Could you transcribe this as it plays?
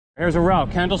Here's a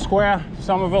route, Kendall Square,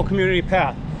 Somerville Community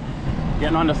Path.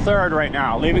 Getting on the 3rd right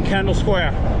now, leaving Kendall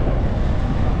Square.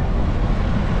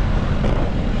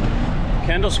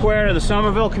 Kendall Square to the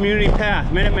Somerville Community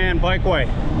Path, Minuteman Bikeway.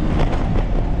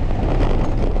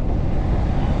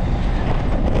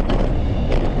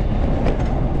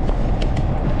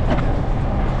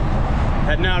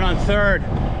 Heading out on 3rd.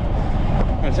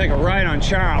 I'm gonna take a right on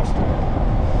Charles.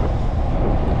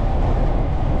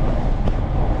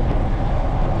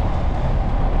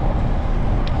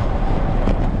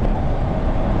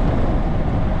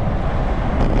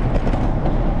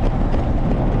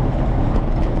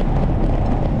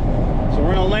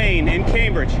 In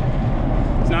Cambridge.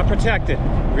 It's not protected.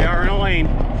 We are in a lane.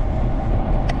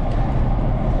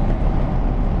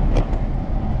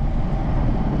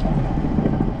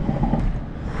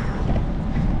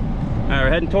 All right, we're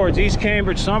heading towards East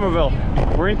Cambridge, Somerville.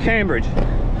 We're in Cambridge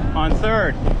on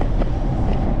 3rd.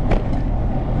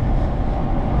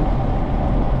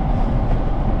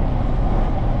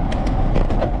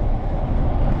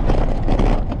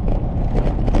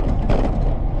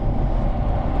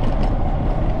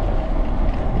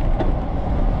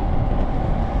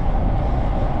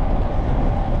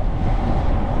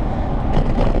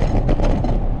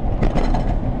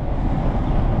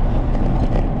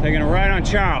 Taking a right on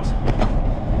Charles.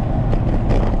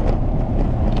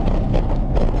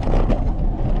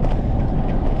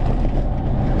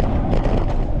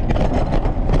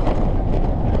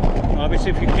 Obviously,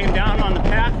 if you came down on the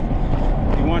path,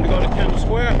 you wanted to go to Kendall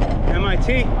Square,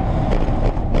 MIT, you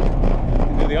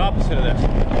can do the opposite of this.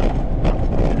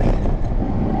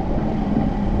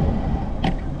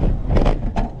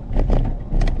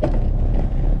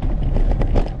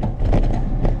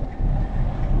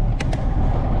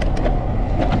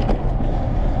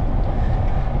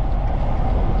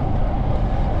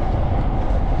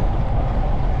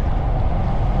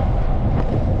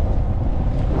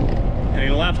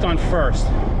 Left on 1st.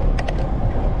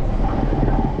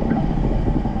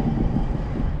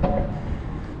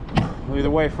 We'll either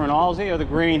wait for an Aussie or the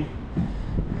green.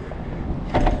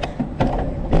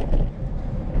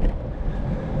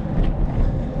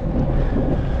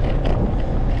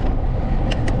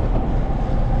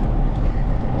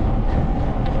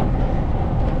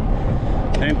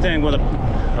 Same thing with a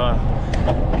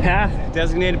path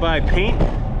designated by paint,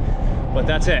 but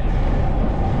that's it.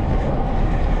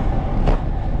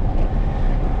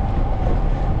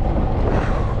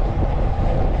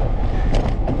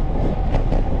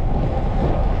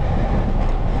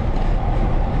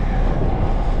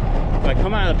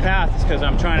 Come out of the path, it's because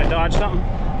I'm trying to dodge something.